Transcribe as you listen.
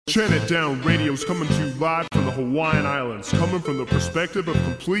Chant It Down Radio's coming to you live from the Hawaiian Islands, coming from the perspective of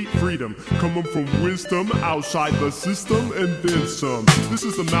complete freedom, coming from wisdom outside the system and then some. This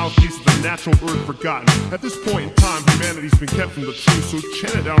is the mouthpiece of the natural earth forgotten. At this point in time, humanity's been kept from the truth, so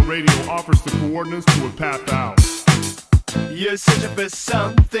Chant It Down Radio offers the coordinates to a path out. You're searching for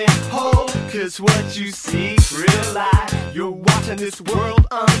something whole, cause what you see real life. You're watching this world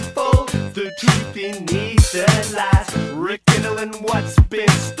unfold, the truth beneath the lies. Rekindling what's been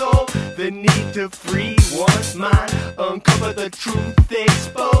stole, the need to free one's mind. Uncover the truth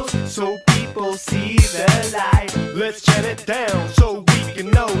exposed, so people see the light. Let's chant it down, so we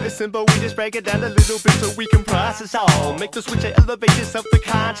can know. It's simple, we just break it down a little bit so we can process all. Make the switch and elevate yourself to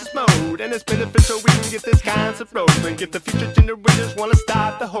conscious mode. And it's beneficial we can get this concept rolling. Get the future generators wanna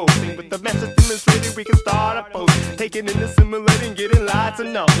start the whole thing. With the message demonstrated, we can start a post. Taking in, assimilating, getting lots of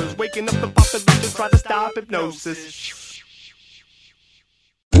numbers. Waking up the population, try to stop hypnosis.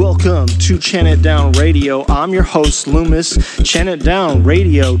 Welcome to Chant It Down Radio. I'm your host, LUEMAS.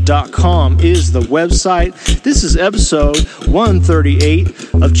 ChantItDownRadio.com is the website. This is episode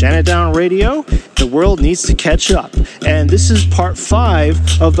 138 of Chant It Down Radio. The world needs to catch up. And this is part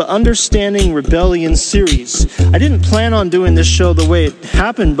 5 of the Understanding Rebellion series. I didn't plan on doing this show the way it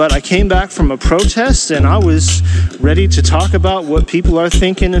happened, but I came back from a protest and I was ready to talk about what people are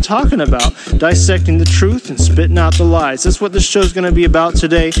thinking and talking about. Dissecting the truth and spitting out the lies. That's what this show is going to be about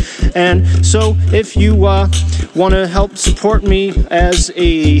today. And so if you want to help support me as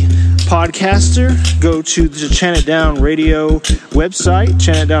a podcaster, go to the Chant It Down Radio website,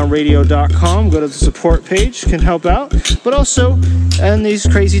 chantitdownradio.com. Go to the support page, can help out. But also, in these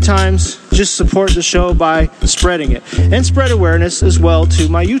crazy times, just support the show by spreading it. And spread awareness as well to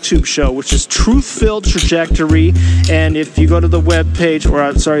my YouTube show, which is Truth-Filled Trajectory. And if you go to the web page, the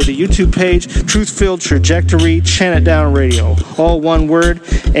YouTube page, Truth-Filled Trajectory, Chant It Down Radio. All one word.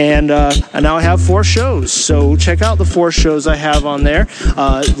 And now I have 4 shows. So check out the 4 shows I have on there.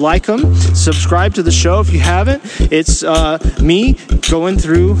 Like them. Subscribe to the show if you haven't. It's me going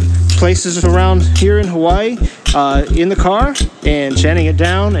through places around here in Hawaii in the car and chanting it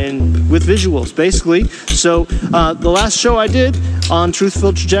down and with visuals, basically. So the last show I did on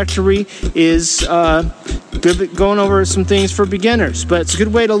Truth-Filled Trajectory is going over some things for beginners. But it's a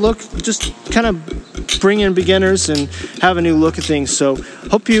good way to look, just kind of bring in beginners and have a new look at things. So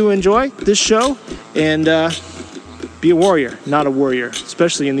hope you enjoy this show and be a warrior, not a warrior,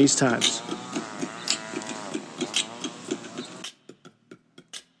 especially in these times.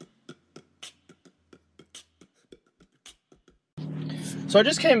 So I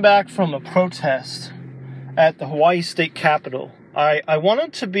just came back from a protest at the Hawaii State Capitol. I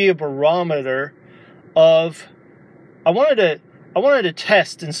wanted to be a barometer of, I wanted to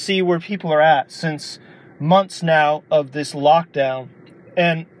test and see where people are at since months now of this lockdown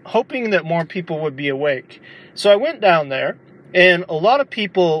and hoping that more people would be awake. So I went down there and a lot of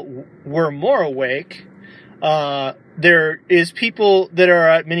people were more awake. There is people that are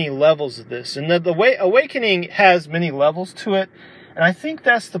at many levels of this, and the way awakening has many levels to it. And I think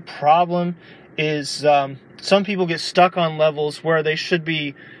that's the problem is some people get stuck on levels where they should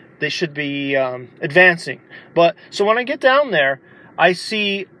be advancing. But so when I get down there, I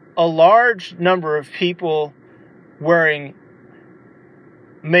see a large number of people wearing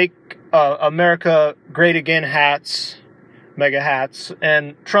Make America Great Again hats, mega hats,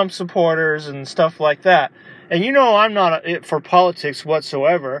 and Trump supporters and stuff like that. And you know I'm not for politics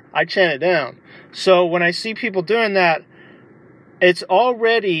whatsoever. I chant it down. So when I see people doing that, it's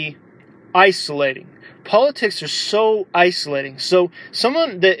already isolating. Politics are so isolating. So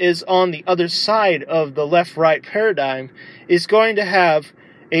someone that is on the other side of the left-right paradigm is going to have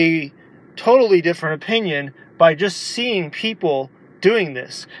a totally different opinion by just seeing people doing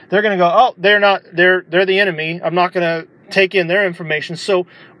this. They're going to go, oh, they're the enemy. I'm not going to take in their information. So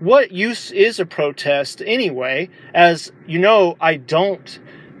what use is a protest anyway? As you know, I don't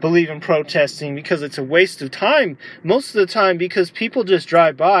believe in protesting because it's a waste of time most of the time, because people just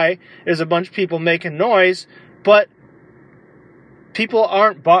drive by, there's a bunch of people making noise, but people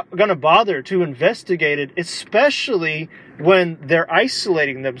aren't going to bother to investigate it, especially when they're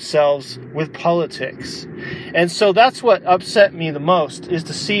isolating themselves with politics. And so that's what upset me the most, is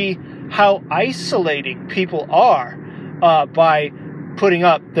to see how isolating people are by putting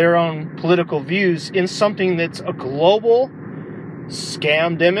up their own political views in something that's a global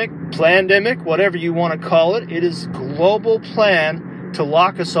scamdemic, plandemic, whatever you want to call it. It is a global plan to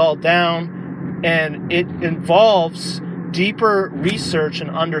lock us all down, and it involves deeper research and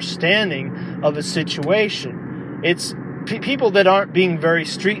understanding of a situation. It's people that aren't being very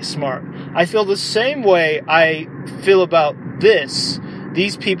street smart. I feel the same way I feel about this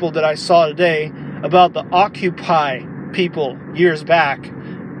these people that I saw today about the Occupy people years back,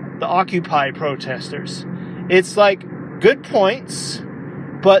 the Occupy protesters. It's like good points,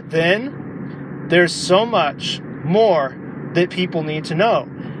 but then there's so much more that people need to know.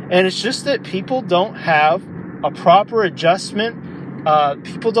 And it's just that people don't have a proper adjustment.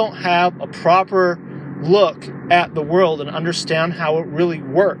 People don't have a proper look at the world and understand how it really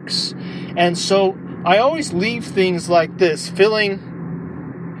works. And so I always leave things like this feeling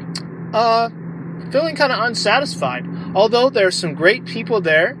kind of unsatisfied. Although there's some great people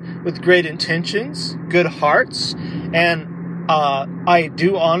there with great intentions, good hearts, and I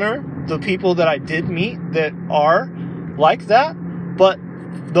do honor the people that I did meet that are like that, but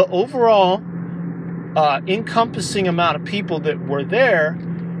the overall encompassing amount of people that were there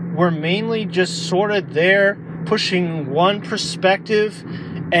were mainly just sort of there pushing one perspective,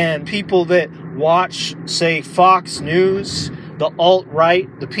 and people that watch, say, Fox News, the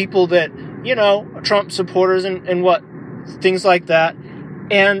alt-right, the people that, Trump supporters and what, things like that.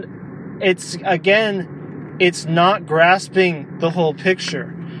 And it's not grasping the whole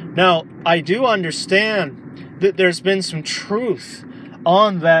picture. Now, I do understand that there's been some truth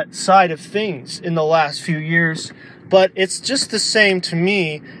on that side of things in the last few years, but it's just the same to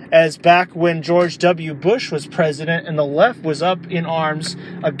me as back when George W. Bush was president and the left was up in arms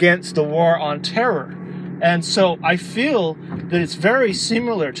against the war on terror. And so I feel that it's very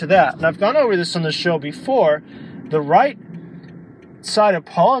similar to that. And I've gone over this on the show before. The right side of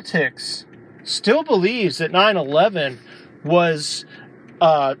politics still believes that 9/11 was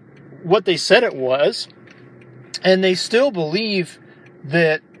what they said it was, and they still believe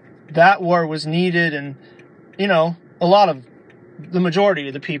that war was needed, and a lot of the majority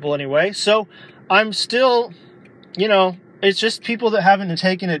of the people anyway. So I'm still, it's just people that haven't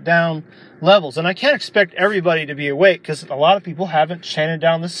taken it down levels, and I can't expect everybody to be awake because a lot of people haven't chanted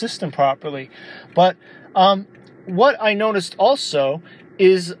down the system properly. But what I noticed also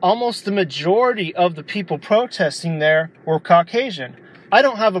is almost the majority of the people protesting there were Caucasian. I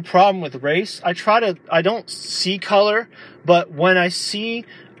don't have a problem with race. I don't see color, but when I see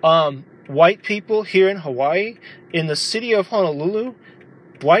white people here in Hawaii, in the city of Honolulu,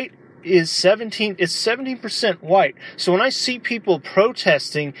 white is 17% white. So when I see people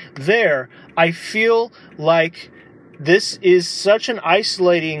protesting there, I feel like this is such an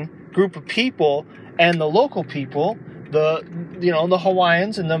isolating group of people, and the local people, the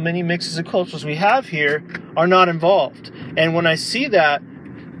Hawaiians and the many mixes of cultures we have here are not involved. And when I see that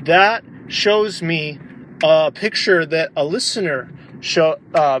shows me a picture that a listener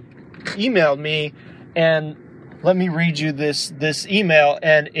emailed me, and let me read you this email,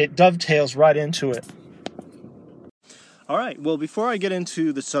 and it dovetails right into it. All right, well, before I get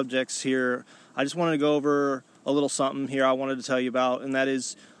into the subjects here, I just wanted to go over a little something here I wanted to tell you about, and that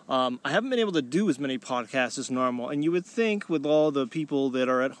is I haven't been able to do as many podcasts as normal, and you would think with all the people that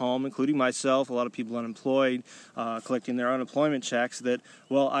are at home, including myself, a lot of people unemployed, collecting their unemployment checks, that,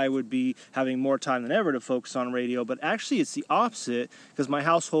 well, I would be having more time than ever to focus on radio, but actually it's the opposite, because my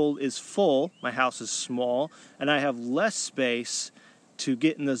household is full, my house is small, and I have less space to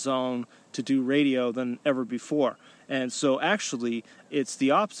get in the zone to do radio than ever before. And so actually, it's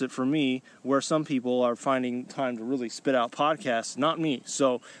the opposite for me, where some people are finding time to really spit out podcasts, not me.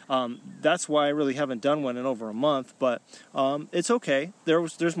 So that's why I really haven't done one in over a month, but it's okay.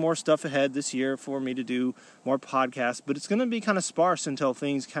 There's more stuff ahead this year for me to do, more podcasts, but it's going to be kind of sparse until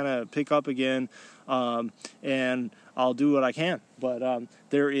things kind of pick up again, and I'll do what I can. But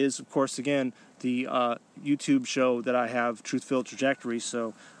there is, of course, again, the YouTube show that I have, Truth-Filled Trajectory,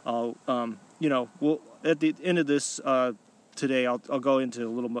 so I'll, we'll, at the end of this today, I'll go into a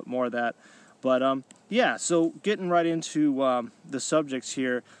little bit more of that. But, so getting right into the subjects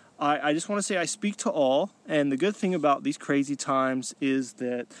here, I just want to say I speak to all, and the good thing about these crazy times is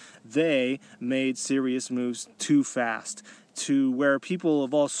that they made serious moves too fast, to where people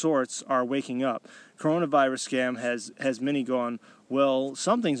of all sorts are waking up. Coronavirus scam has many gone, well,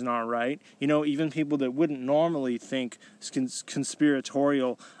 something's not right. Even people that wouldn't normally think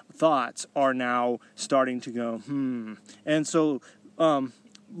conspiratorial thoughts are now starting to go, And so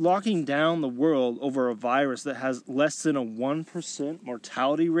locking down the world over a virus that has less than a 1%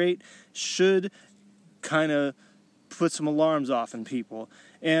 mortality rate should kind of put some alarms off in people.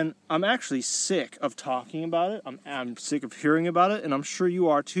 And I'm actually sick of talking about it. I'm sick of hearing about it, and I'm sure you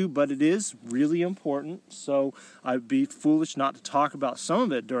are too, but it is really important, so I'd be foolish not to talk about some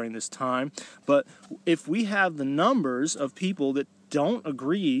of it during this time. But if we have the numbers of people that don't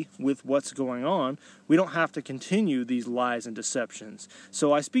agree with what's going on, we don't have to continue these lies and deceptions.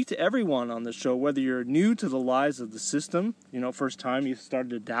 So I speak to everyone on the show, whether you're new to the lies of the system, first time you started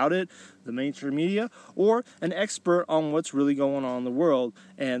to doubt it, the mainstream media, or an expert on what's really going on in the world.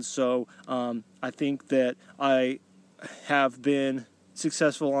 And so I think that I have been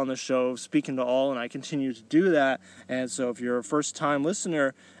successful on the show, speaking to all, and I continue to do that. And so if you're a first-time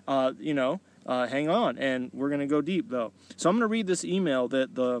listener, hang on, and we're going to go deep, though. So I'm going to read this email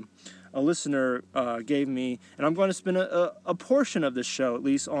that a listener gave me, and I'm going to spend a portion of this show, at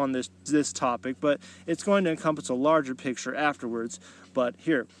least, on this topic, but it's going to encompass a larger picture afterwards. But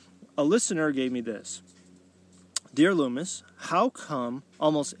here, a listener gave me this. Dear Loomis, how come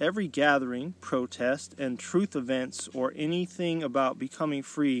almost every gathering, protest, and truth events or anything about becoming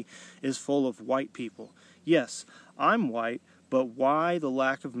free is full of white people? Yes, I'm white, but why the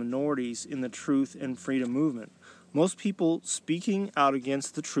lack of minorities in the truth and freedom movement? Most people speaking out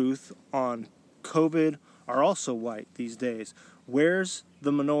against the truth on COVID are also white these days. Where's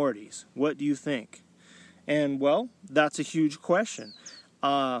the minorities? What do you think? And, well, that's a huge question.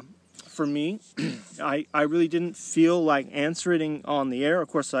 For me, I really didn't feel like answering on the air. Of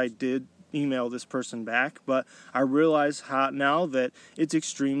course, I did email this person back, but I realize now that it's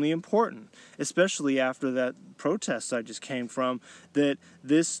extremely important, especially after that protest I just came from, that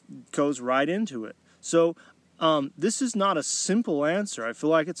this goes right into it. So this is not a simple answer. I feel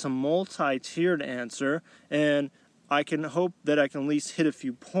like it's a multi-tiered answer, and I can hope that I can at least hit a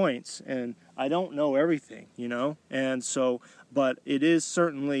few points, and I don't know everything, and so, but it is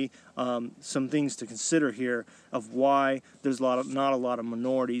certainly some things to consider here of why there's not a lot of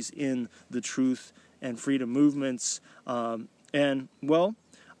minorities in the truth and freedom movements, and, well,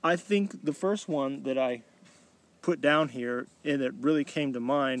 I think the first one that I put down here, and it really came to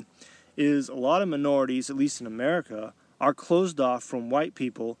mind, is a lot of minorities, at least in America, are closed off from white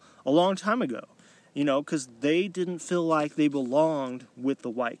people a long time ago. Because they didn't feel like they belonged with the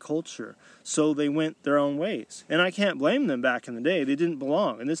white culture. So they went their own ways. And I can't blame them back in the day. They didn't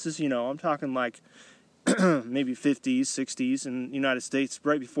belong. And this is, I'm talking like maybe 50s, 60s in the United States,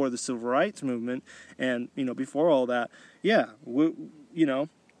 right before the Civil Rights Movement. And, before all that,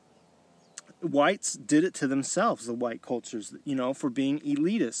 whites did it to themselves, the white cultures, for being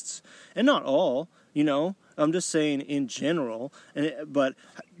elitists. And not all, I'm just saying in general, but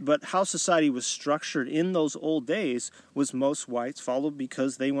how society was structured in those old days was most whites followed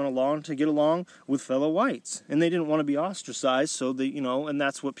because they went along to get along with fellow whites, and they didn't want to be ostracized, so they, and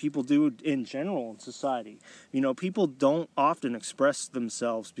that's what people do in general in society. People don't often express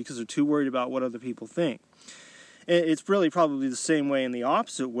themselves because they're too worried about what other people think. It's really probably the same way in the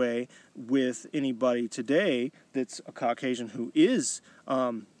opposite way with anybody today that's a Caucasian who is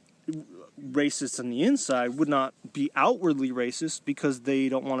racist on the inside, would not be outwardly racist because they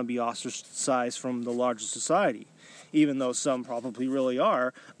don't want to be ostracized from the larger society, even though some probably really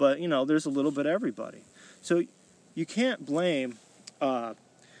are. But there's a little bit of everybody. So you can't blame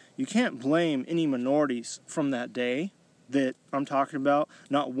any minorities from that day that I'm talking about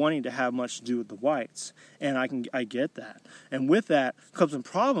not wanting to have much to do with the whites, and I get that. And with that comes a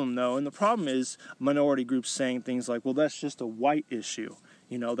problem, though, and the problem is minority groups saying things like, well, that's just a white issue.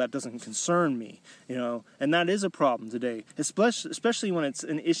 That doesn't concern me, and that is a problem today, especially when it's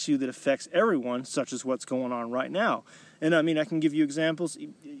an issue that affects everyone, such as what's going on right now. And I mean, I can give you examples,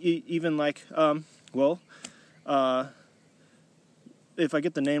 even like, if I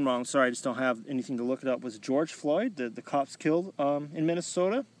get the name wrong, sorry, I just don't have anything to look it up, was George Floyd, the cops killed in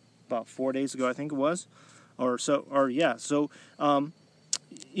Minnesota about 4 days ago, I think it was,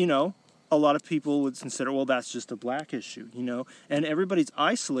 a lot of people would consider, well, that's just a black issue, and everybody's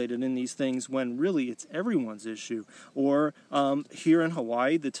isolated in these things when really it's everyone's issue. Or here in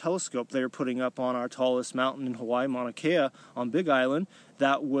Hawaii, the telescope they're putting up on our tallest mountain in Hawaii, Mauna Kea, on Big Island,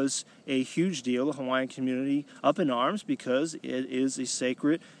 that was a huge deal. The Hawaiian community up in arms because it is a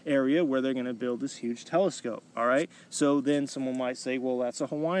sacred area where they're going to build this huge telescope, all right? So then someone might say, well, that's a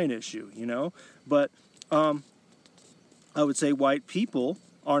Hawaiian issue, But I would say white people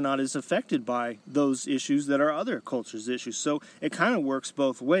are not as affected by those issues that are other cultures' issues. So it kind of works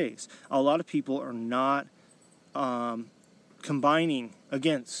both ways. A lot of people are not combining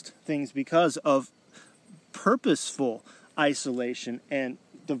against things because of purposeful isolation and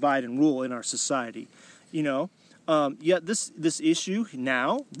divide and rule in our society. Yet this issue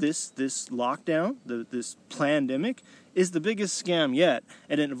now, this lockdown, this pandemic, is the biggest scam yet,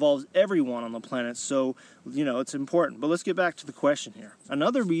 and it involves everyone on the planet, so, it's important. But let's get back to the question here.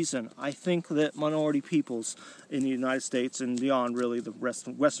 Another reason I think that minority peoples in the United States and beyond, really, the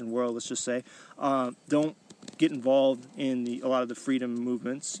Western world, let's just say, don't get involved in a lot of the freedom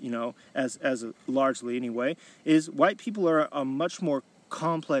movements, largely anyway, is white people are a much more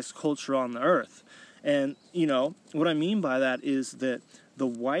complex culture on the earth. And, what I mean by that is that the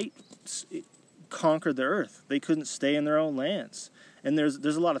whites conquered the earth. They couldn't stay in their own lands. And there's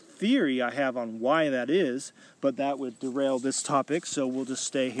a lot of theory I have on why that is, but that would derail this topic, so we'll just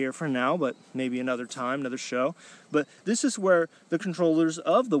stay here for now, but maybe another time, another show. But this is where the controllers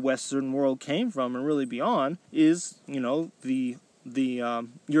of the Western world came from, and really beyond, is, the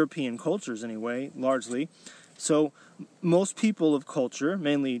European cultures anyway, largely. So most people of culture,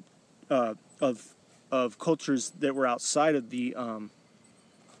 mainly of cultures that were outside of the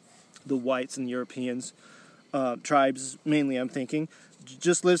whites and the Europeans, tribes mainly, I'm thinking,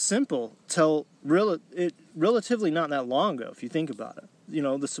 just live simple till relatively not that long ago, if you think about it.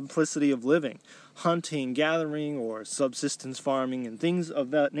 The simplicity of living, hunting, gathering, or subsistence farming, and things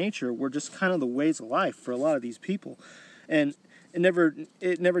of that nature were just kind of the ways of life for a lot of these people, and it never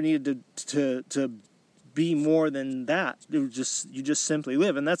needed to be more than that. You just simply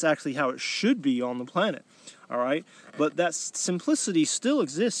live, and that's actually how it should be on the planet. All right, but that simplicity still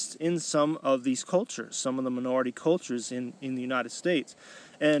exists in some of these cultures, some of the minority cultures in the United States.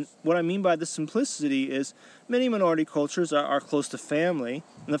 And what I mean by the simplicity is many minority cultures are close to family,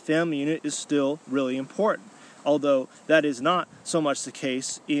 and the family unit is still really important. Although that is not so much the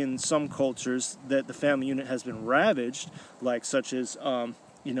case in some cultures that the family unit has been ravaged, like such as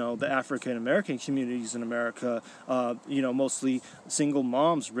the African American communities in America, mostly single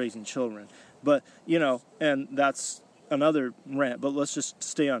moms raising children. But, and that's another rant, but let's just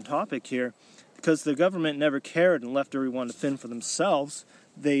stay on topic here. Because the government never cared and left everyone to fend for themselves,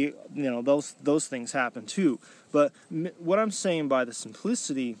 those things happen too. But what I'm saying by the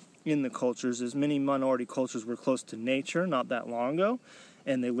simplicity in the cultures is many minority cultures were close to nature not that long ago,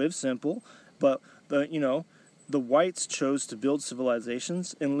 and they lived simple. But, the whites chose to build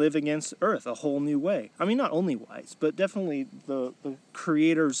civilizations and live against Earth a whole new way. I mean, not only whites, but definitely the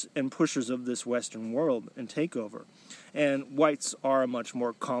creators and pushers of this Western world and takeover. And whites are a much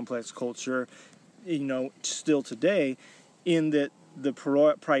more complex culture, still today, in that the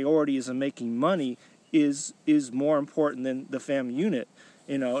priorities of making money is more important than the family unit.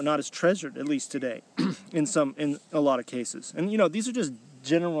 Not as treasured, at least today, in a lot of cases. And these are just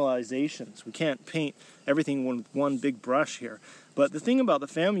generalizations. We can't paint everything with one big brush here. But the thing about the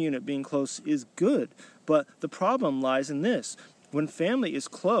family unit being close is good. But the problem lies in this. When family is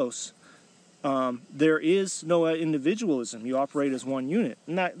close, there is no individualism. You operate as one unit.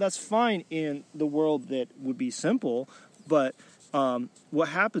 And that's fine in the world that would be simple. But what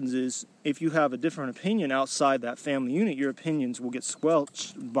happens is, if you have a different opinion outside that family unit, your opinions will get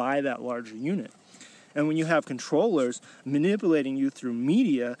squelched by that larger unit. And when you have controllers manipulating you through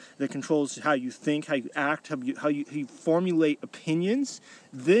media that controls how you think, how you act, how you formulate opinions,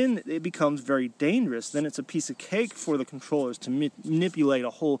 then it becomes very dangerous. Then it's a piece of cake for the controllers to manipulate a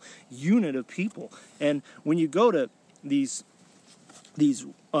whole unit of people. And when you go to these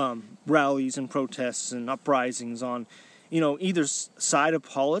rallies and protests and uprisings on either side of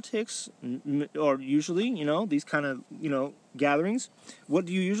politics, or usually, these kind of, gatherings, what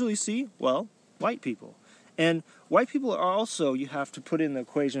do you usually see? Well, white people. And white people are also, you have to put in the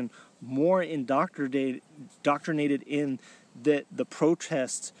equation, more indoctrinated in that the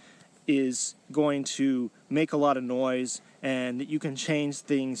protest is going to make a lot of noise, and that you can change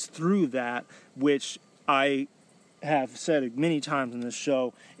things through that, which I have said many times in this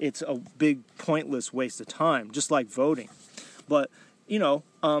show, it's a big pointless waste of time, just like voting. But,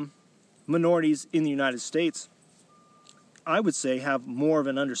 minorities in the United States, I would say, have more of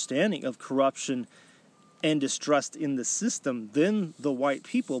an understanding of corruption and distrust in the system than the white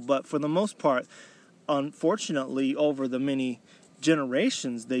people. But for the most part, unfortunately, over the many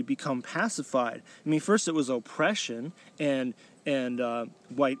generations, they become pacified. I mean, first it was oppression and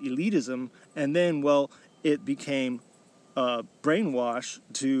white elitism, and then, it became brainwash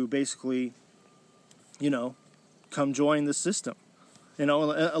to basically, come join the system. A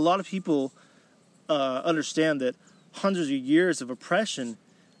lot of people understand that hundreds of years of oppression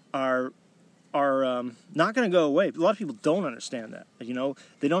are not going to go away. A lot of people don't understand that.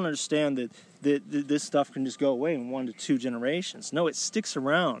 They don't understand that this stuff can just go away in 1 to 2 generations. No, it sticks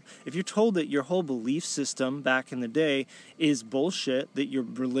around. If you're told that your whole belief system back in the day is bullshit, that your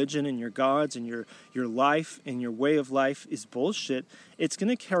religion and your gods and your life and your way of life is bullshit, it's going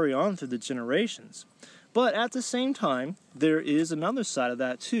to carry on through the generations. But at the same time, there is another side of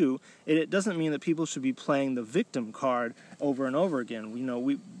that too. It doesn't mean that people should be playing the victim card over and over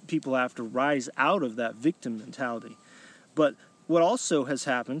again. People have to rise out of that victim mentality. But what also has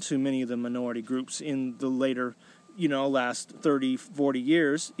happened to many of the minority groups in the later, last 30, 40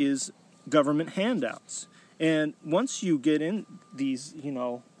 years is government handouts. And once you get in these,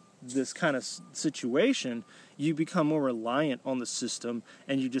 this kind of situation, you become more reliant on the system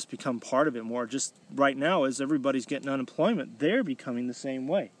and you just become part of it more. Just right now, as everybody's getting unemployment, they're becoming the same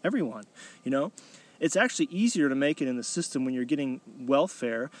way. Everyone, It's actually easier to make it in the system when you're getting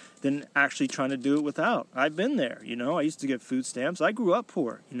welfare than actually trying to do it without. I've been there, I used to get food stamps. I grew up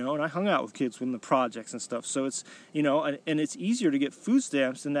poor, and I hung out with kids in the projects and stuff. So it's, and it's easier to get food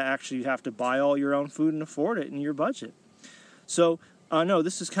stamps than to actually have to buy all your own food and afford it in your budget. So, no,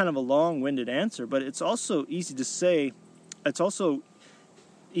 this is kind of a long-winded answer, but it's also easy to say,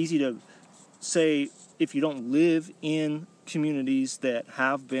 if you don't live in communities that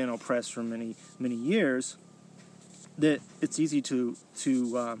have been oppressed for many, many years, that it's easy to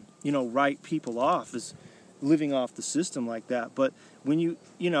write people off as living off the system like that. But when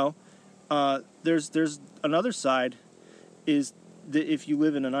there's another side, is that if you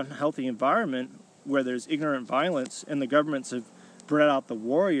live in an unhealthy environment where there's ignorant violence and the governments have bred out the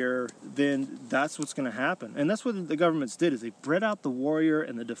warrior, then that's what's going to happen. And that's what the governments did, is they bred out the warrior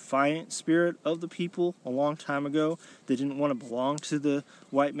and the defiant spirit of the people a long time ago. They didn't want to belong to the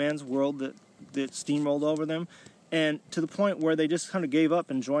white man's world that steamrolled over them, and to the point where they just kind of gave up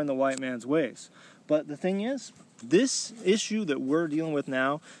and joined the white man's ways. But the thing is, this issue that we're dealing with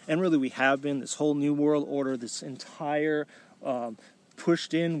now, and really we have been, this whole New World Order, this entire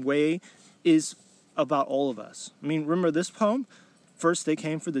pushed in way, is about all of us. I mean, remember this poem? First they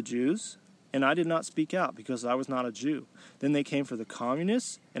came for the Jews, and I did not speak out because I was not a Jew. Then they came for the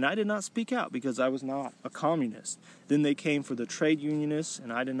communists, and I did not speak out because I was not a communist. Then they came for the trade unionists,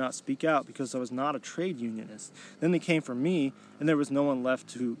 and I did not speak out because I was not a trade unionist. Then they came for me, and there was no one left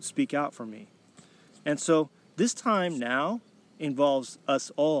to speak out for me. And so this time now involves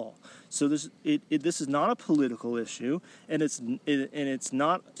us all. So this is not a political issue, and it's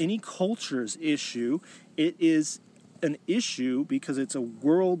not any culture's issue. It is an issue because it's a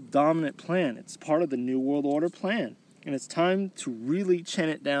world dominant plan. It's part of the New World Order plan. And it's time to really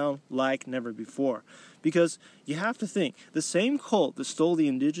chant it down like never before. Because you have to think, the same cult that stole the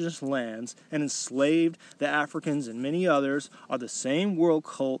indigenous lands and enslaved the Africans and many others are the same world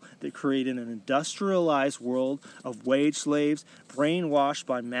cult that created an industrialized world of wage slaves, brainwashed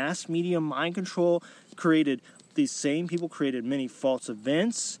by mass media mind control, these same people created many false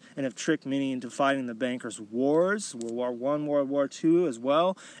events and have tricked many into fighting the bankers' wars, World War I, World War II as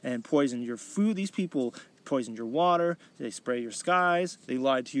well, and poisoned your food. These people poisoned your water, they spray your skies, they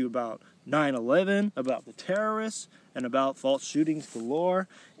lied to you about 9/11, about the terrorists, and about false shootings galore,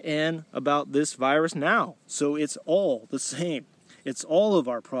 and about this virus now. So it's all the same. It's all of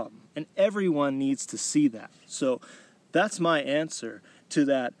our problem, and everyone needs to see that. So that's my answer to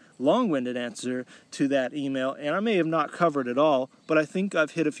that long-winded answer to that email, and I may have not covered it all, but I think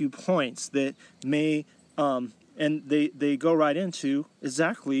I've hit a few points that may, and they go right into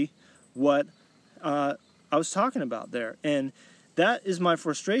exactly what I was talking about there. And that is my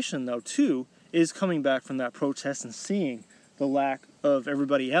frustration, though, too, is coming back from that protest and seeing the lack of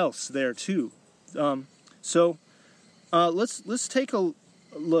everybody else there, too. So let's take a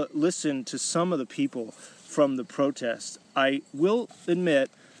listen to some of the people from the protest. I will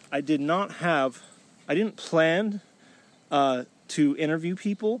admit I didn't plan to interview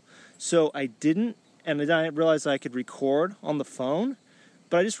people, so I didn't, and then I realized I could record on the phone,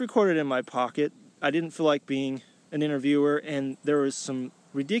 but I just recorded in my pocket. I didn't feel like being an interviewer, and there was some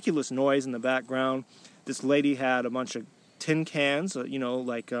ridiculous noise in the background. This lady had a bunch of tin cans,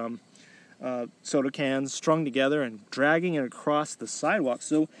 soda cans strung together and dragging it across the sidewalk.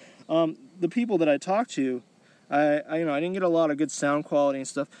 So the people that I talked to, I didn't get a lot of good sound quality and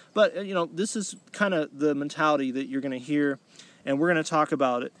stuff, but this is kind of the mentality that you're going to hear, and we're going to talk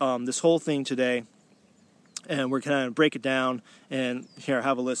about it, this whole thing today, and we're going to break it down. And here,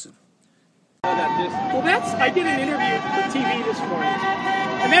 have a listen. Well, I did an interview for TV this morning,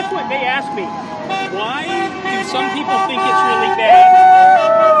 and that's what they asked me. Why do some people think it's really bad,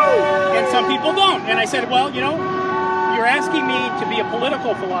 and some people don't? And I said, well, you're asking me to be a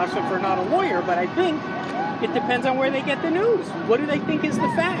political philosopher, not a lawyer, but I think it depends on where they get the news. What do they think is the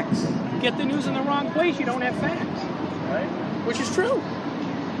facts? You get the news in the wrong place, you don't have facts. Right. Which is true.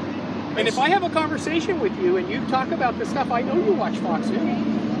 And if I have a conversation with you and you talk about the stuff, I know you watch Fox News.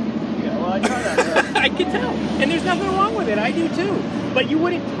 Yeah, well, I try that. I can tell. And there's nothing wrong with it. I do too. But you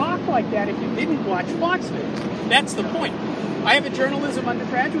wouldn't talk like that if you didn't watch Fox News. That's the point. I have a journalism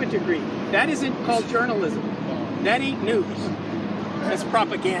undergraduate degree. That isn't called journalism. That ain't news. That's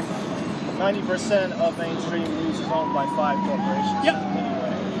propaganda. 90% of mainstream news is owned by 5 corporations. Yep.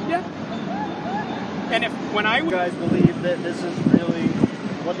 Anyway. Yeah. And when I You guys believe that this is really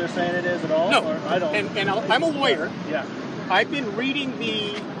what they're saying it is at all? no, Or I don't. and I'm a lawyer. Yeah. I've been reading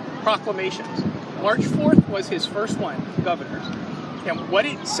the proclamations. March 4th was his first one, governor's. And what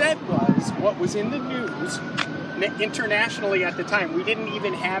it said was what was in the news internationally at the time. We didn't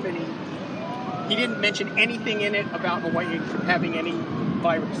even have any, he didn't mention anything in it about Hawaii having any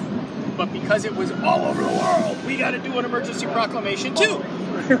virus. But because it was all over the world, we got to do an emergency proclamation too.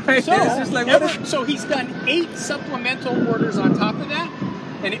 Right? So, It's just like, what if- so he's done 8 supplemental orders on top of that,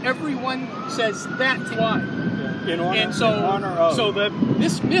 and everyone says that's why. In honor, And so, in honor of.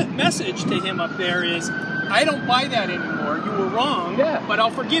 this message to him up there is, I don't buy that anymore. You were wrong, Yeah. but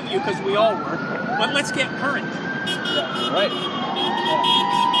I'll forgive you because we all were. But let's get current. Yeah, right.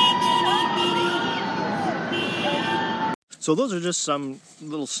 So those are just some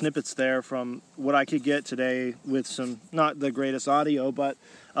little snippets there from what I could get today with some, not the greatest audio, but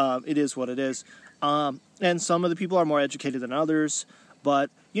it is what it is. And some of the people are more educated than others.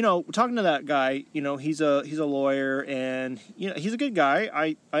 But, you know, talking to that guy, you know, he's a lawyer and, you know, he's a good guy.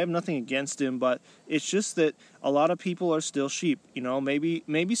 I have nothing against him, but it's just that a lot of people are still sheep. You know,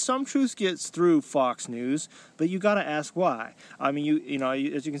 maybe some truth gets through Fox News, but you got to ask why. I mean, you know,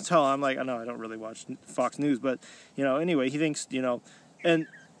 as you can tell, I'm like, I know I don't really watch Fox News, but, you know, anyway, he thinks, you know, and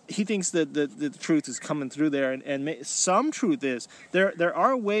he thinks that the truth is coming through there, and some truth is. There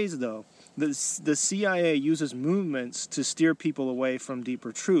are ways, though. The CIA uses movements to steer people away from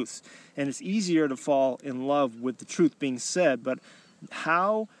deeper truths, and it's easier to fall in love with the truth being said. But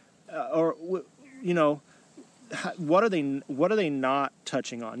how, you know, what are they not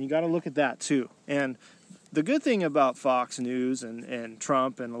touching on? You got to look at that too. And the good thing about Fox News and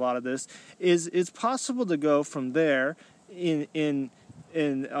Trump and a lot of this is it's possible to go from there in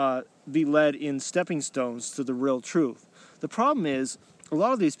be led in stepping stones to the real truth. The problem is, a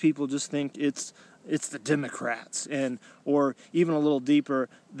lot of these people just think it's the Democrats, or even a little deeper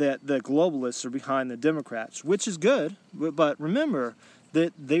that the globalists are behind the Democrats, which is good. But remember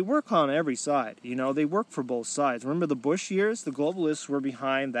that they work on every side. You know, they work for both sides. Remember the Bush years? The globalists were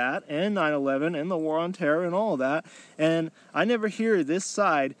behind that, and 9/11, and the war on terror, and all of that. And I never hear this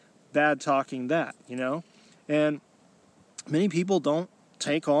side bad talking that. You know, and many people don't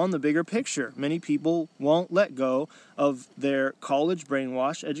take on the bigger picture. Many people won't let go of their college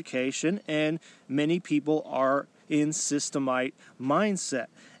brainwash education, and many people are in systemite mindset,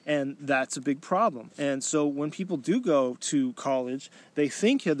 and that's a big problem. And so when people do go to college, they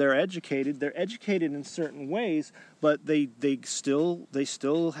think they're educated. They're educated in certain ways, but they still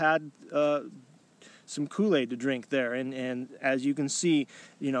had some Kool-Aid to drink there, and as you can see,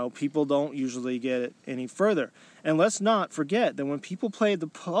 you know, people don't usually get it any further. And let's not forget that when people play the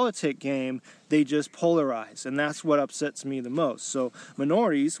politic game, they just polarize, and that's what upsets me the most. So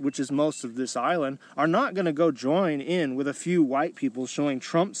minorities, which is most of this island, are not going to go join in with a few white people showing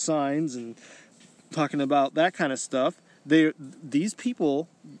Trump signs and talking about that kind of stuff. These people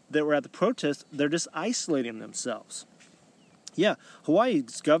that were at the protest, they're just isolating themselves. Yeah,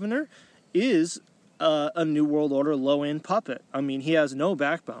 Hawaii's governor is a New World Order low-end puppet. I mean, he has no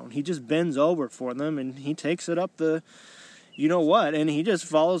backbone. He just bends over for them, and he takes it up the, you know what, and he just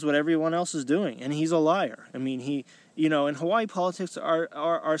follows what everyone else is doing, and he's a liar. I mean, and Hawaii politics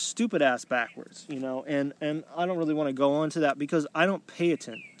are stupid-ass backwards, you know, and I don't really want to go on to that because I don't pay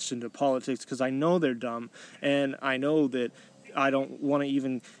attention to politics because I know they're dumb, and I know that I don't want to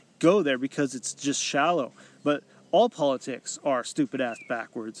even go there because it's just shallow. But all politics are stupid-ass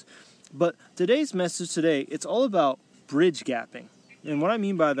backwards. But today's message today, it's all about bridge gapping. And what I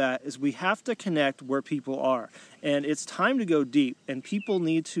mean by that is we have to connect where people are. And it's time to go deep. And people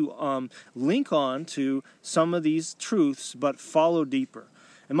need to link on to some of these truths, but follow deeper.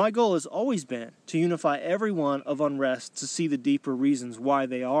 And my goal has always been to unify everyone of unrest to see the deeper reasons why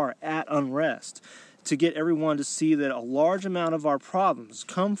they are at unrest. To get everyone to see that a large amount of our problems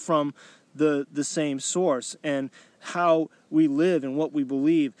come from the same source, and how we live and what we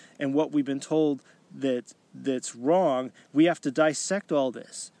believe and what we've been told that's wrong. We have to dissect all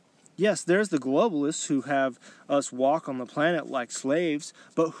this. Yes, there's the globalists who have us walk on the planet like slaves,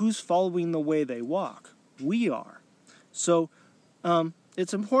 but who's following the way they walk? We are. So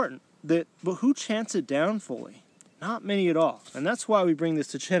it's important but who chants it down fully? Not many at all. And that's why we bring this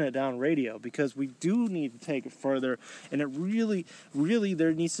to Chant It Down Radio, because we do need to take it further. And it really, really,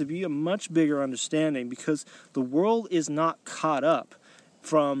 there needs to be a much bigger understanding, because the world is not caught up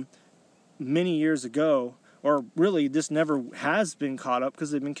from many years ago, or really this never has been caught up because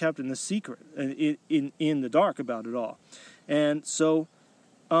they've been kept in the secret, in the dark about it all. And so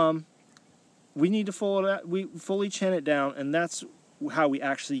we need to fully chant it down, and that's how we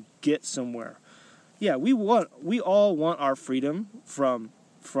actually get somewhere. Yeah, we all want our freedom from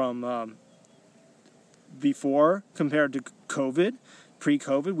before compared to COVID,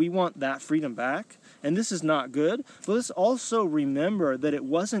 pre-COVID. We want that freedom back, and this is not good. But let's also remember that it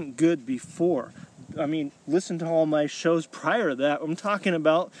wasn't good before. I mean, listen to all my shows prior to that. I'm talking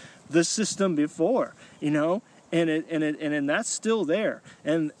about the system before, and that's still there,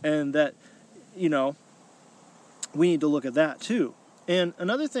 and that, we need to look at that too. And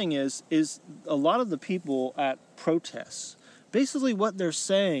another thing is a lot of the people at protests, basically what they're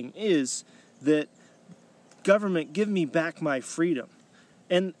saying is that government, give me back my freedom.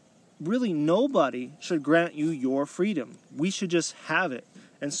 And really nobody should grant you your freedom. We should just have it.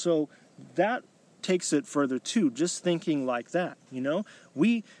 And so that takes it further too, just thinking like that,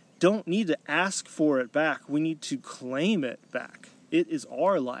 We don't need to ask for it back. We need to claim it back. It is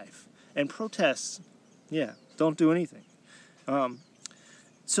our life. And protests, don't do anything.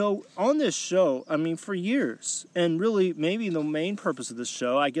 So on this show, for years, and really maybe the main purpose of this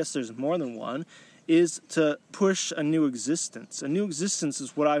show, I guess there's more than one, is to push a new existence. A new existence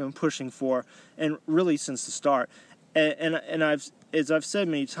is what I've been pushing for, and really since the start. And as I've said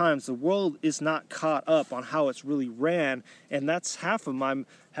many times, the world is not caught up on how it's really ran, and that's half of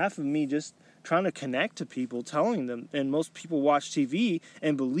me just trying to connect to people, telling them. And most people watch TV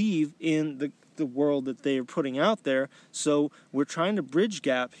and believe in the world that they are putting out there. So we're trying to bridge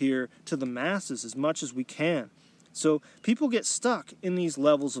gap here to the masses as much as we can. So people get stuck in these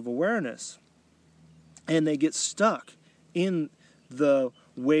levels of awareness, and they get stuck in the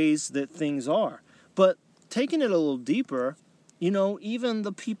ways that things are. But taking it a little deeper, even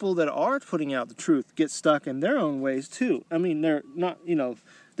the people that are putting out the truth get stuck in their own ways too. They're not,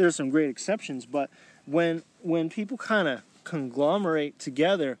 there's some great exceptions, but when people kind of conglomerate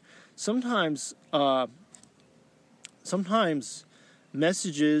together, sometimes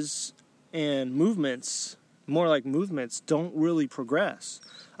messages and movements, more like movements, don't really progress.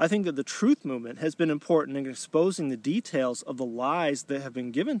 I think that the truth movement has been important in exposing the details of the lies that have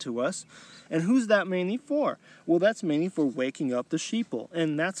been given to us. And who's that mainly for? Well, that's mainly for waking up the sheeple.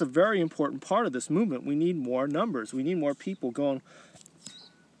 And that's a very important part of this movement. We need more numbers. We need more people going,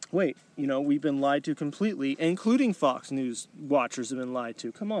 wait, we've been lied to completely, including Fox News watchers have been lied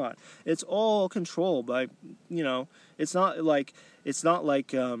to. Come on. It's all controlled by, it's not like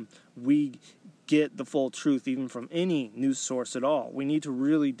we get the full truth even from any news source at all. We need to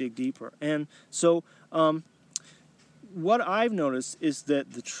really dig deeper. And so what I've noticed is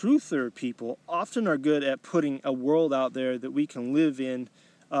that the truther people often are good at putting a world out there that we can live in,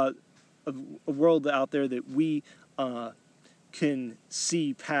 a world out there that we can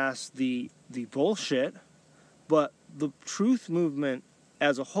see past the bullshit. But the truth movement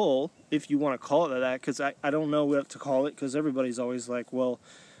as a whole, if you want to call it that, because I don't know what to call it, because everybody's always like, well,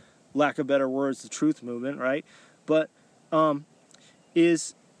 lack of better words, the truth movement, right? But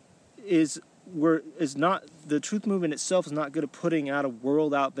is not the truth movement itself is not good at putting out a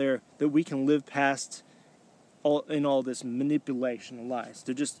world out there that we can live past all this manipulation and lies.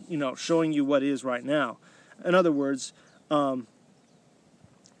 They're just showing you what is right now. In other words, after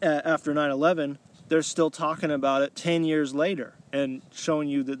 9/11, they're still talking about it 10 years later and showing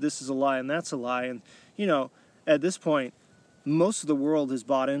you that this is a lie and that's a lie. And at this point, most of the world has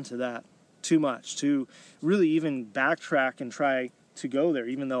bought into that too much to really even backtrack and try to go there,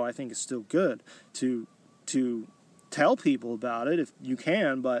 even though I think it's still good to tell people about it if you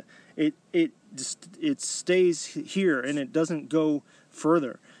can, but it stays here and it doesn't go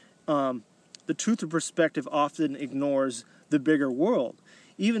further. The truther perspective often ignores the bigger world,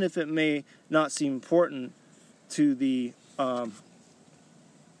 even if it may not seem important to the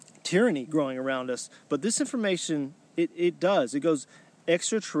tyranny growing around us. But this information, it does. It goes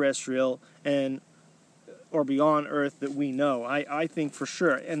extraterrestrial or beyond Earth that we know. I think for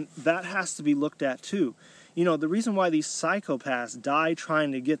sure. And that has to be looked at too. The reason why these psychopaths die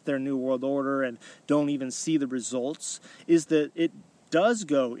trying to get their new world order and don't even see the results is that it does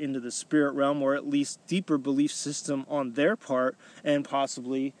go into the spirit realm, or at least deeper belief system on their part, and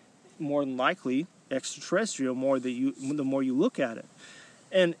possibly, more than likely, extraterrestrial. The more you look at it,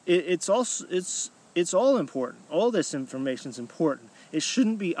 and it's all important. All this information is important. It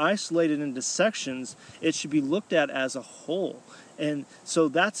shouldn't be isolated into sections. It should be looked at as a whole. And so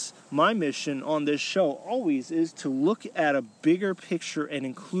that's my mission on this show always, is to look at a bigger picture and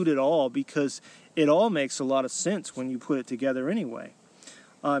include it all, because it all makes a lot of sense when you put it together anyway.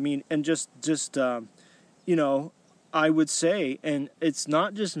 And I would say, and it's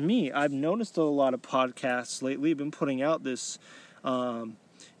not just me, I've noticed a lot of podcasts lately have been putting out this,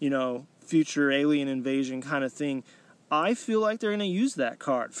 future alien invasion kind of thing, I feel like they're going to use that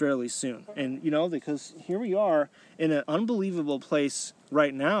card fairly soon. And, because here we are in an unbelievable place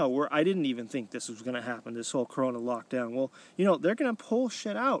right now where I didn't even think this was going to happen, this whole corona lockdown. Well, they're going to pull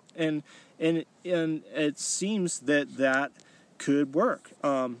shit out. And it seems that could work.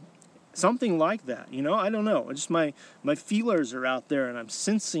 Something like that, I don't know. Just my feelers are out there, and I'm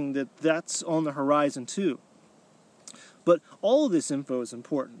sensing that that's on the horizon too. But all of this info is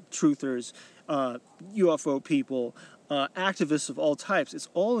important. Truthers, UFO people, activists of all types, it's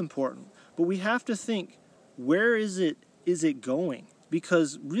all important. But we have to think, where is it going?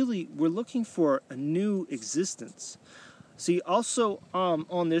 Because really, we're looking for a new existence. See, also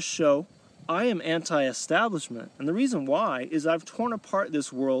on this show, I am anti-establishment. And the reason why is I've torn apart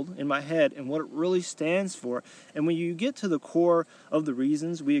this world in my head and what it really stands for. And when you get to the core of the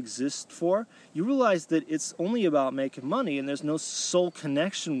reasons we exist for, you realize that it's only about making money and there's no soul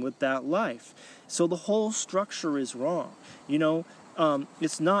connection with that life. So the whole structure is wrong.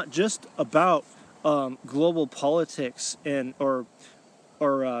 It's not just about global politics or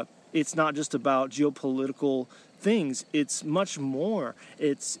it's not just about geopolitical things. It's much more.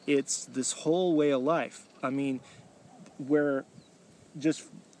 It's this whole way of life. I mean, where just,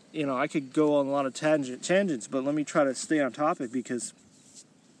 I could go on a lot of tangents, but let me try to stay on topic because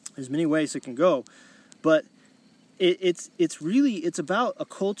there's many ways it can go. But it's about a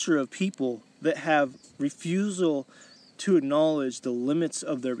culture of people that have refusal to acknowledge the limits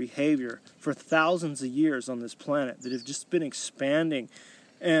of their behavior for thousands of years on this planet that have just been expanding.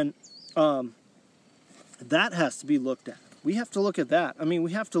 And that has to be looked at. We have to look at that. I mean,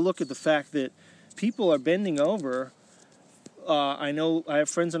 we have to look at the fact that people are bending over. I know I have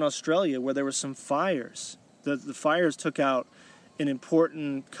friends in Australia where there were some fires. The fires took out an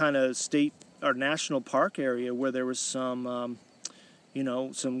important kind of state or national park area where there was some,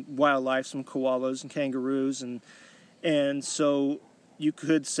 some wildlife, some koalas and kangaroos. And so you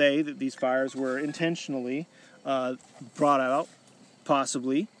could say that these fires were intentionally brought out,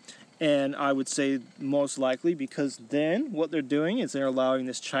 possibly. And I would say most likely because then what they're doing is they're allowing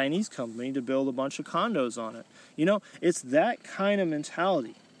this Chinese company to build a bunch of condos on it. It's that kind of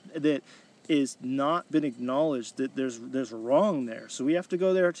mentality that is not been acknowledged that there's wrong there. So we have to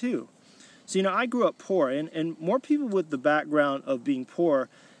go there too. So, I grew up poor, and more people with the background of being poor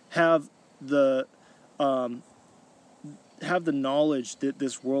have the knowledge that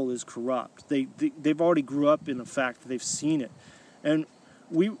this world is corrupt. They've already grew up in the fact that they've seen it. And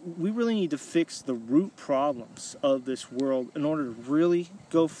we really need to fix the root problems of this world in order to really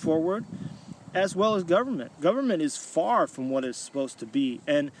go forward, as well as government. Government is far from what it's supposed to be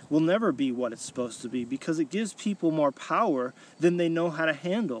and will never be what it's supposed to be because it gives people more power than they know how to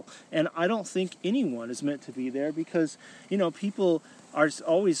handle. And I don't think anyone is meant to be there because, people are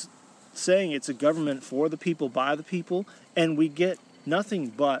always saying it's a government for the people, by the people, and we get nothing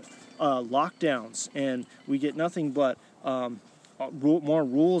but lockdowns, and we get nothing but more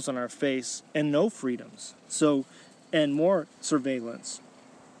rules on our face and no freedoms. So, and more surveillance.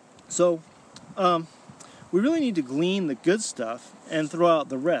 So, we really need to glean the good stuff and throw out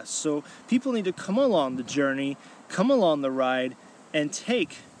the rest. So people need to come along the journey, come along the ride, and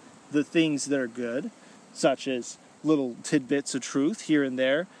take the things that are good, such as little tidbits of truth here and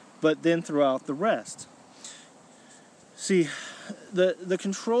there, but then throw out the rest. See, the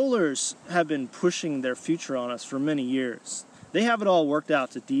controllers have been pushing their future on us for many years. They have it all worked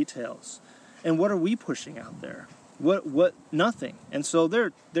out to details. And what are we pushing out there? What? Nothing. And so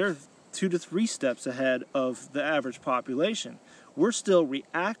they're 2 to 3 steps ahead of the average population. We're still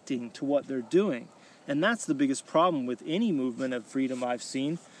reacting to what they're doing. And that's the biggest problem with any movement of freedom I've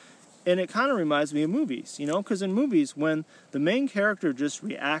seen. And it kind of reminds me of movies, because in movies, when the main character just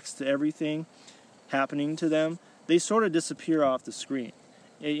reacts to everything happening to them, they sort of disappear off the screen.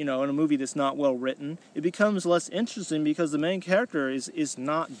 In a movie that's not well written, it becomes less interesting because the main character is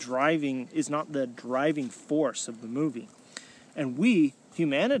not the driving force of the movie. And we,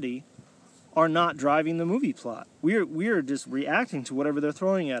 humanity, are not driving the movie plot. We're just reacting to whatever they're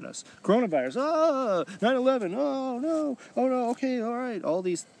throwing at us. Coronavirus, 9/11, oh no, okay, all right. All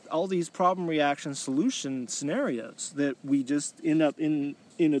these problem reaction solution scenarios that we just end up in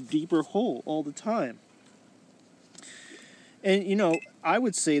a deeper hole all the time. And, I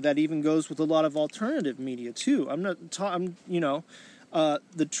would say that even goes with a lot of alternative media, too. The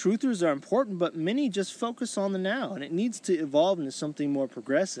truthers are important, but many just focus on the now, and it needs to evolve into something more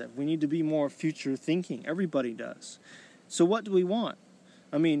progressive. We need to be more future thinking. Everybody does. So what do we want?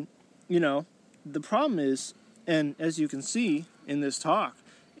 I mean, the problem is, and as you can see in this talk,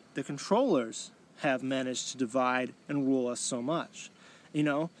 the controllers have managed to divide and rule us so much.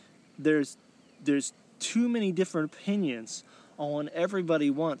 there's too many different opinions on what everybody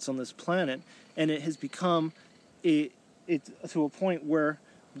wants on this planet, and it has become it to a point where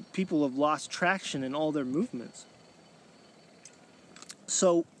people have lost traction in all their movements.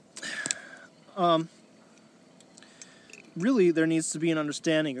 So, really, there needs to be an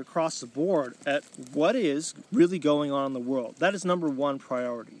understanding across the board at what is really going on in the world. That is number one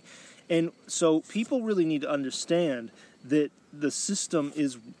priority. And so people really need to understand that the system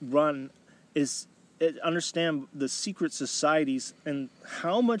is understand the secret societies and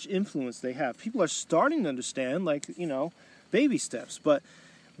how much influence they have. People are starting to understand, like, baby steps, but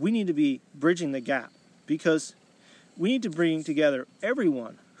we need to be bridging the gap, because we need to bring together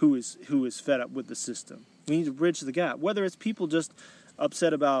everyone who is fed up with the system. We need to bridge the gap, whether it's people just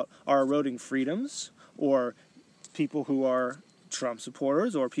upset about our eroding freedoms, or people who are Trump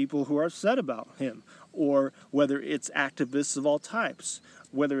supporters, or people who are upset about him, or whether it's activists of all types,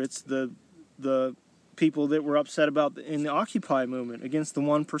 whether it's the people that were upset about in the Occupy movement against the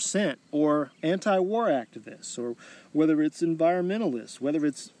 1%, or anti-war activists, or whether it's environmentalists, whether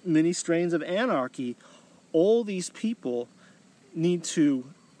it's many strains of anarchy. All these people need to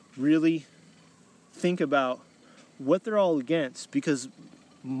really think about what they're all against, because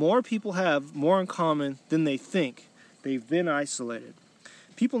more people have more in common than they think. They've been isolated.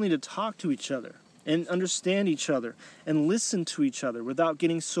 People need to talk to each other and understand each other and listen to each other without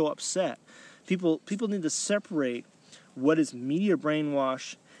getting so upset. People need to separate what is media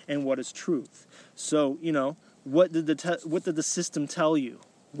brainwash and what is truth. So, what did the system tell you?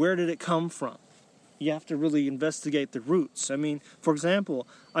 Where did it come from? You have to really investigate the roots. I mean, for example,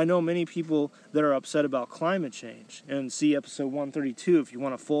 I know many people that are upset about climate change, and see episode 132 if you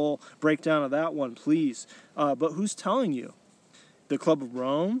want a full breakdown of that one, please. But who's telling you? The Club of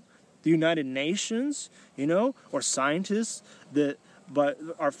Rome? The United Nations? Or scientists that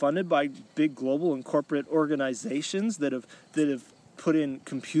are funded by big global and corporate organizations that have put in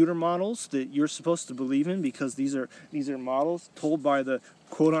computer models that you're supposed to believe in, because these are models told by the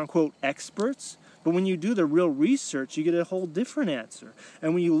quote-unquote experts. But when you do the real research, you get a whole different answer.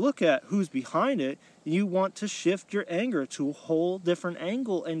 And when you look at who's behind it, you want to shift your anger to a whole different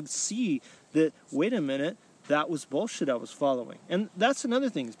angle and see that, wait a minute, that was bullshit I was following. And that's another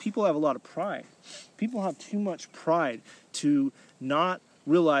thing, is people have a lot of pride. People have too much pride to not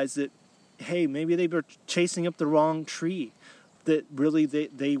realize that, hey, maybe they were chasing up the wrong tree, that really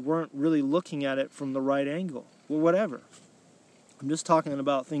they weren't really looking at it from the right angle, or whatever. I'm just talking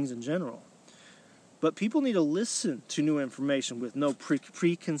about things in general. But people need to listen to new information with no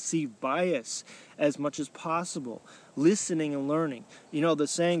preconceived bias as much as possible. Listening and learning. The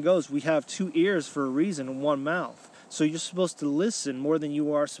saying goes, we have 2 ears for a reason and 1 mouth. So you're supposed to listen more than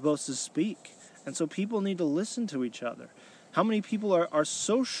you are supposed to speak. And so people need to listen to each other. How many people are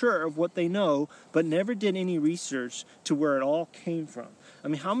so sure of what they know, but never did any research to where it all came from? I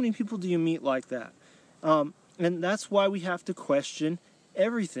mean, how many people do you meet like that? And that's why we have to question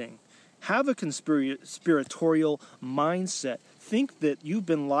everything. Have a conspiratorial mindset. Think that you've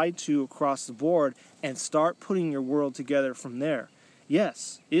been lied to across the board and start putting your world together from there.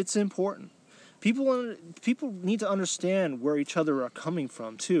 Yes, it's important. People need to understand where each other are coming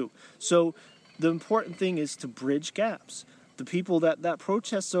from, too. So the important thing is to bridge gaps. The people that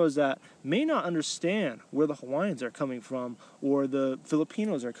protest those that may not understand where the Hawaiians are coming from, or the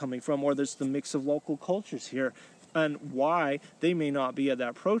Filipinos are coming from, or there's the mix of local cultures here, and why they may not be at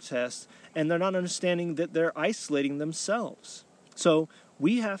that protest, and they're not understanding that they're isolating themselves. So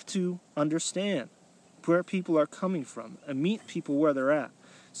we have to understand where people are coming from and meet people where they're at.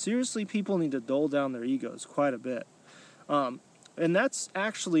 Seriously, people need to dull down their egos quite a bit. And that's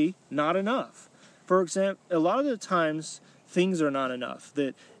actually not enough. For example, a lot of the times things are not enough.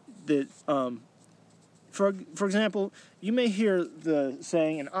 For example, you may hear the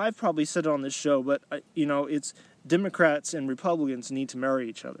saying, and I've probably said it on this show, but it's Democrats and Republicans need to marry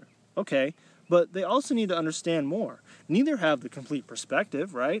each other. Okay, but they also need to understand more. Neither have the complete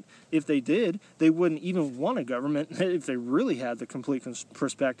perspective, right? If they did, they wouldn't even want a government if they really had the complete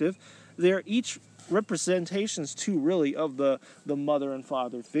perspective. They're each representations, too, really, of the mother and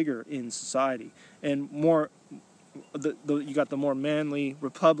father figure in society. And you got the more manly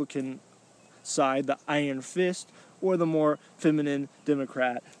Republican side, the iron fist, or the more feminine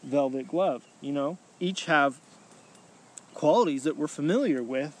Democrat velvet glove. Each have qualities that we're familiar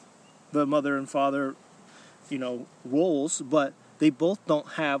with, the mother and father, roles, but they both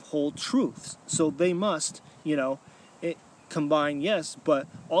don't have whole truths. So they must, combine, yes, but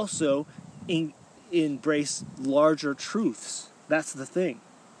also embrace larger truths. That's the thing.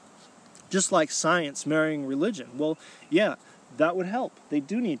 Just like science marrying religion. Well, yeah, that would help. They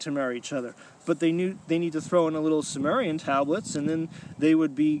do need to marry each other, but they need to throw in a little Sumerian tablets, and then they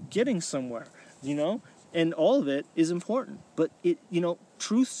would be getting somewhere, And all of it is important, but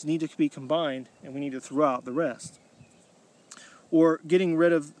truths need to be combined, and we need to throw out the rest. Or getting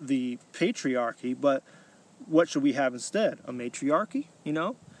rid of the patriarchy, but what should we have instead? A matriarchy?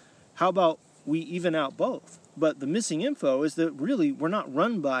 How about we even out both? But the missing info is that really we're not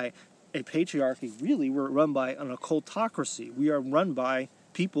run by a patriarchy. Really, we're run by an occultocracy. We are run by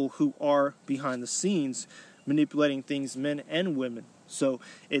people who are behind the scenes manipulating things, men and women. So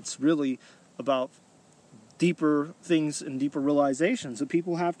it's really about deeper things and deeper realizations that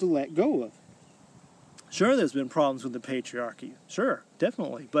people have to let go of. Sure, there's been problems with the patriarchy. Sure,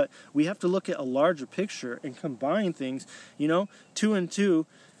 definitely. But we have to look at a larger picture and combine things. 2 and 2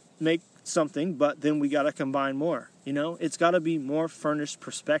 make something, but then we got to combine more. It's got to be more furnished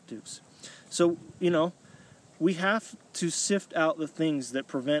perspectives. So, we have to sift out the things that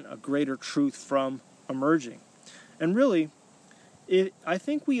prevent a greater truth from emerging. And really, I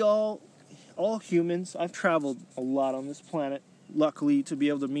think we all humans, I've traveled a lot on this planet, luckily to be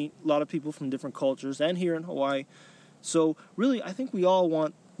able to meet a lot of people from different cultures, and here in Hawaii. So really, I think we all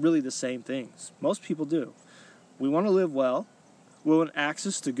want really the same things. Most people do. We want to live well. We want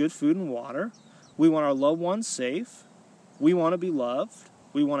access to good food and water. We want our loved ones safe. We want to be loved.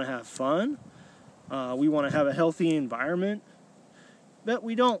 We want to have fun. We want to have a healthy environment. But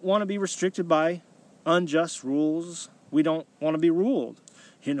we don't want to be restricted by unjust rules. We don't want to be ruled,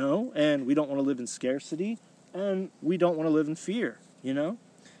 and we don't want to live in scarcity. And we don't want to live in fear,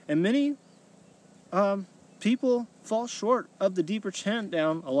 And many people fall short of the deeper chant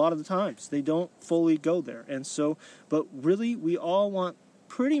down a lot of the times. They don't fully go there. And so, but really, we all want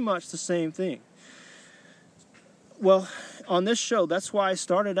pretty much the same thing. Well, on this show, that's why I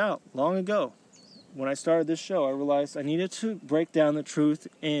started out long ago. When I started this show, I realized I needed to break down the truth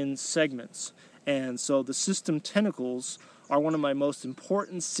in segments. And so the System Tentacles are one of my most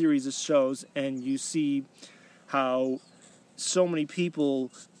important series of shows, and you see how so many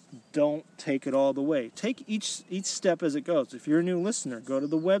people don't take it all the way. Take each step as it goes. If you're a new listener, go to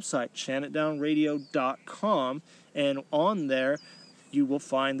the website, chantitdownradio.com, and on there, you will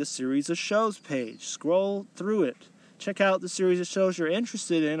find the series of shows page. Scroll through it. Check out the series of shows you're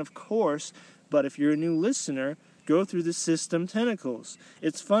interested in, of course, but if you're a new listener, go through the System Tentacles.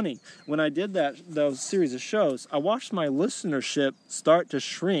 It's funny, when I did those series of shows, I watched my listenership start to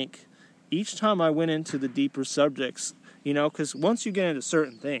shrink each time I went into the deeper subjects, because once you get into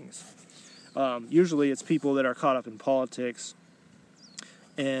certain things, usually it's people that are caught up in politics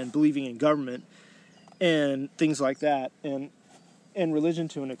and believing in government and things like that, and religion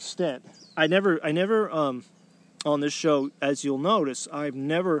to an extent. I never on this show, as you'll notice, I've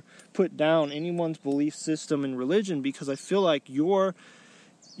never put down anyone's belief system in religion, because I feel like your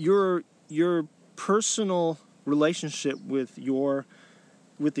personal relationship with the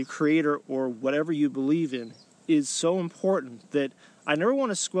Creator or whatever you believe in is so important that I never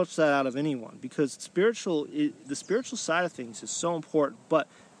want to squelch that out of anyone, because the spiritual side of things is so important. But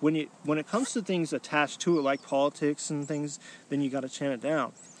when it comes to things attached to it, like politics and things, then you got to chant it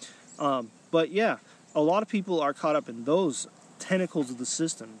down. But yeah, a lot of people are caught up in those tentacles of the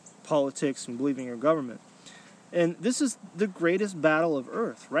system, politics and believing in government. And this is the greatest battle of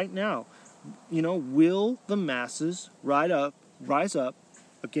Earth right now. Will the masses rise up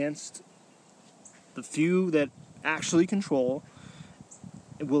against the few that actually control,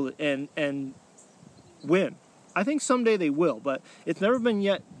 and win? I think someday they will, but it's never been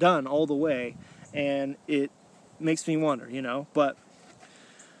yet done all the way, and it makes me wonder, But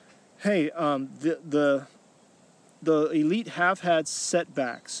hey, the elite have had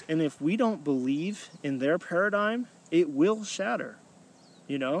setbacks, and if we don't believe in their paradigm, it will shatter,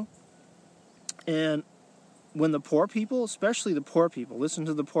 And when the poor people, especially the poor people, listen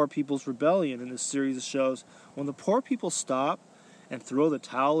to the Poor People's Rebellion in this series of shows, when the poor people stop and throw the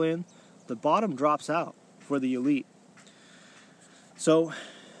towel in, the bottom drops out for the elite. So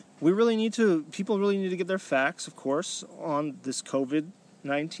people really need to get their facts, of course, on this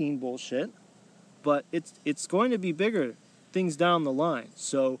COVID-19 bullshit, but it's going to be bigger things down the line.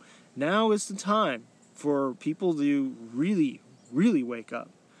 So now is the time for people to really, really wake up,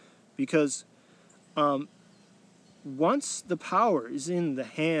 because once the power is in the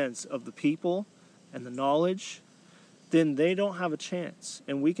hands of the people and the knowledge, then they don't have a chance,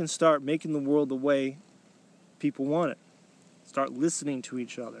 and we can start making the world the way people want it. Start listening to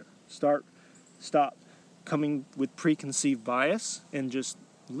each other. Stop coming with preconceived bias, and just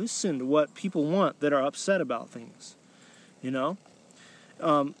listen to what people want that are upset about things.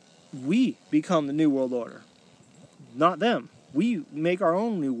 We become the New World Order, not them. we make our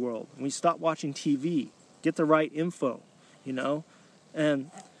own new world. We stop watching TV, get the right info,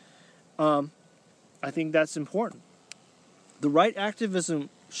 and I think that's important. The right activism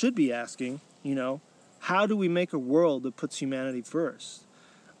should be asking, how do we make a world that puts humanity first?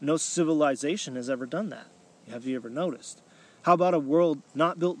 No civilization has ever done that. Have you ever noticed? How about a world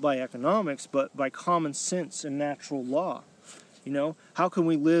not built by economics, but by common sense and natural law? How can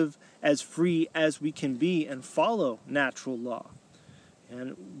we live as free as we can be and follow natural law?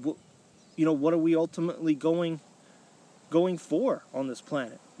 And, what are we ultimately going for on this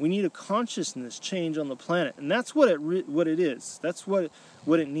planet? We need a consciousness change on the planet, and that's what it is. That's what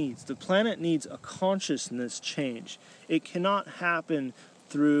it needs. The planet needs a consciousness change. It cannot happen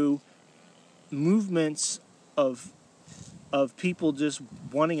through movements of people just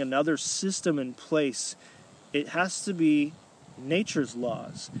wanting another system in place. It has to be nature's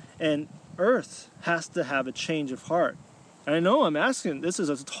laws, and Earth has to have a change of heart. And I know I'm asking, this is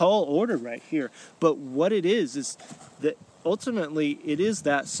a tall order right here, but what it is that ultimately it is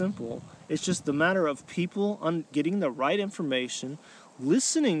that simple. It's just a matter of people getting the right information,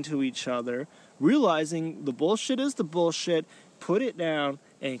 listening to each other, realizing the bullshit is the bullshit, put it down,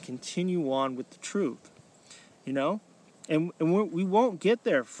 and continue on with the truth. And we won't get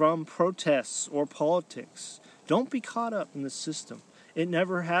there from protests or politics. Don't be caught up in the system. It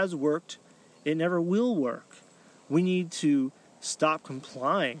never has worked. It never will work. We need to stop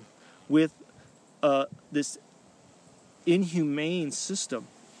complying with this inhumane system,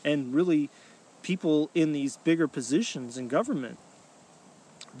 and really people in these bigger positions in government,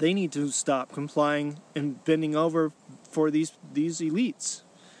 they need to stop complying and bending over for these elites,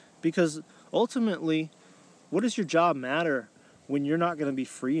 because ultimately, what does your job matter when you're not going to be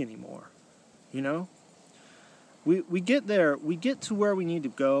free anymore? We get there, we get to where we need to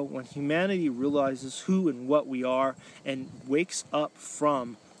go when humanity realizes who and what we are and wakes up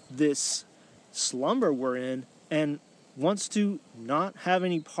from this slumber we're in and wants to not have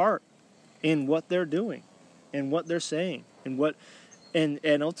any part in what they're doing and what they're saying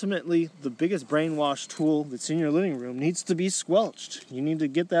and ultimately the biggest brainwash tool that's in your living room needs to be squelched. You need to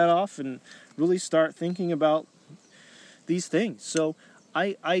get that off and really start thinking about these things. So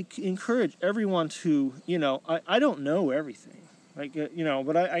I encourage everyone to, I don't know everything,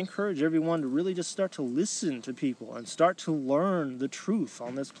 but I encourage everyone to really just start to listen to people and start to learn the truth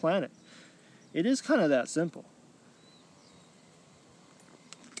on this planet. It is kind of that simple.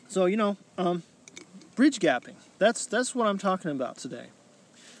 So, bridge gapping, that's what I'm talking about today.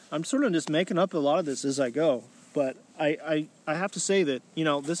 I'm sort of just making up a lot of this as I go, but I have to say that,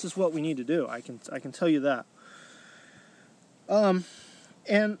 this is what we need to do. I can tell you that.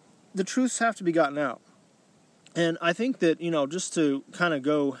 And the truths have to be gotten out. And I think that, just to kind of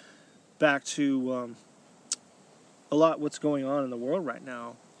go back to a lot what's going on in the world right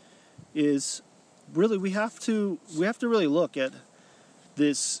now is really we have to really look at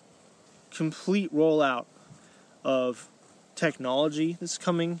this complete rollout of technology that's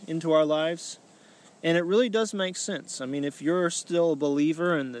coming into our lives. And it really does make sense. I mean, if you're still a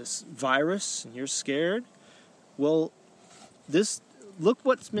believer in this virus and you're scared, well, look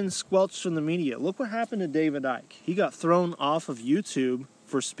what's been squelched from the media. Look what happened to David Icke. He got thrown off of YouTube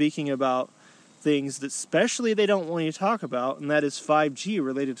for speaking about things that especially they don't want you to talk about, and that is 5G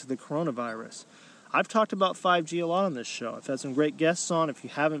related to the coronavirus. I've talked about 5G a lot on this show. I've had some great guests on. If you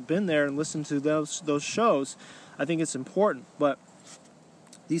haven't been there and listened to those shows, I think it's important. But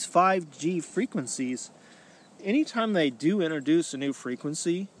these 5G frequencies, anytime they do introduce a new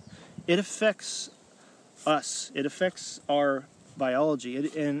frequency, it affects us. It affects our biology.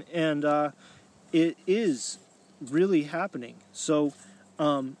 It is really happening. So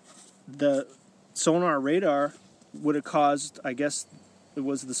the sonar radar would have caused, I guess, it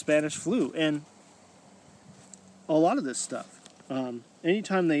was the Spanish flu. And a lot of this stuff.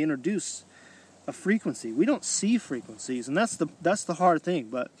 Anytime they introduce a frequency, we don't see frequencies, and that's the hard thing.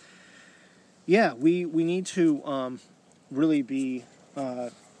 But yeah, we need to really be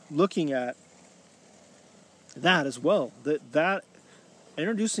looking at that as well. That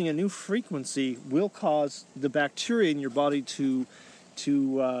introducing a new frequency will cause the bacteria in your body to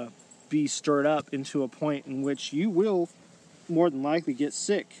be stirred up into a point in which you will more than likely get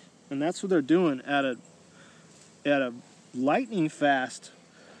sick, and that's what they're doing at a lightning fast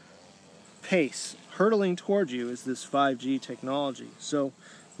pace, hurtling towards you is this 5G technology. So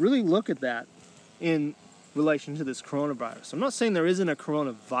really look at that in relation to this coronavirus. I'm not saying there isn't a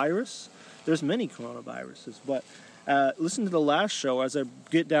coronavirus. There's many coronaviruses, but listen to the last show as I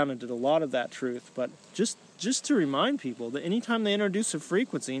get down into a lot of that truth. But just to remind people that anytime they introduce a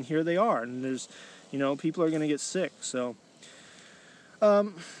frequency, and here they are, and there's, people are going to get sick. So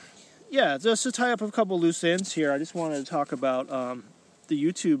Yeah, just to tie up a couple loose ends here, I just wanted to talk about the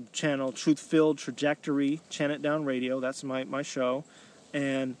YouTube channel, Truth-Filled Trajectory, Chant It Down Radio. That's my show.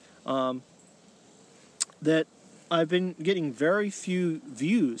 And that I've been getting very few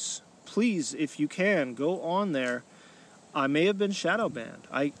views. Please, if you can, go on there. I may have been shadow banned.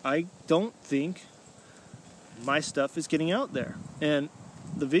 I don't think my stuff is getting out there. And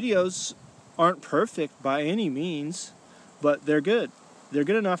the videos aren't perfect by any means, but they're good. They're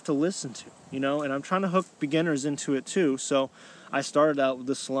good enough to listen to, and I'm trying to hook beginners into it too. So I started out with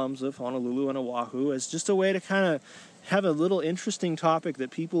the slums of Honolulu and Oahu as just a way to kind of have a little interesting topic that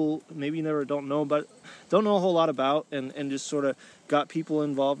people maybe don't know a whole lot about, and just sort of got people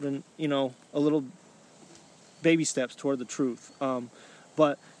involved in, a little baby steps toward the truth.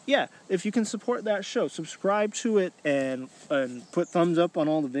 But yeah, if you can support that show, subscribe to it and put thumbs up on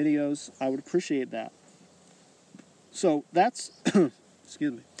all the videos, I would appreciate that. So that's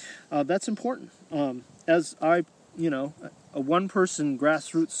excuse me, that's important. As I, a one-person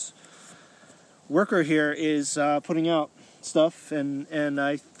grassroots worker here is putting out stuff, and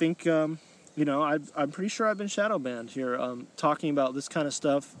I think, I'm pretty sure I've been shadow banned here talking about this kind of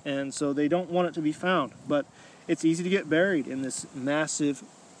stuff, and so they don't want it to be found. But it's easy to get buried in this massive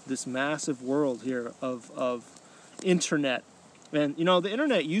world here of internet. And, the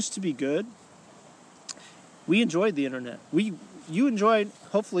internet used to be good. We enjoyed the internet.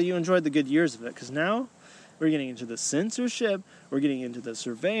 Hopefully you enjoyed the good years of it, because now we're getting into the censorship, we're getting into the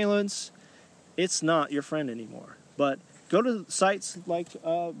surveillance. It's not your friend anymore. But go to sites like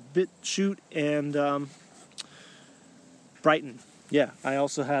BitChute and Brighton. Yeah, I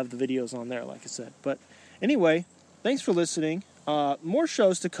also have the videos on there, like I said. But anyway, thanks for listening. More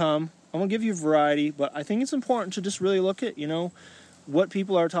shows to come. I'm going to give you variety, but I think it's important to just really look at, what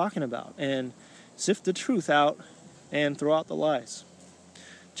people are talking about and sift the truth out and throw out the lies.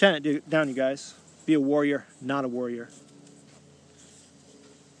 Chant it down, you guys. Be a warrior, not a warrior.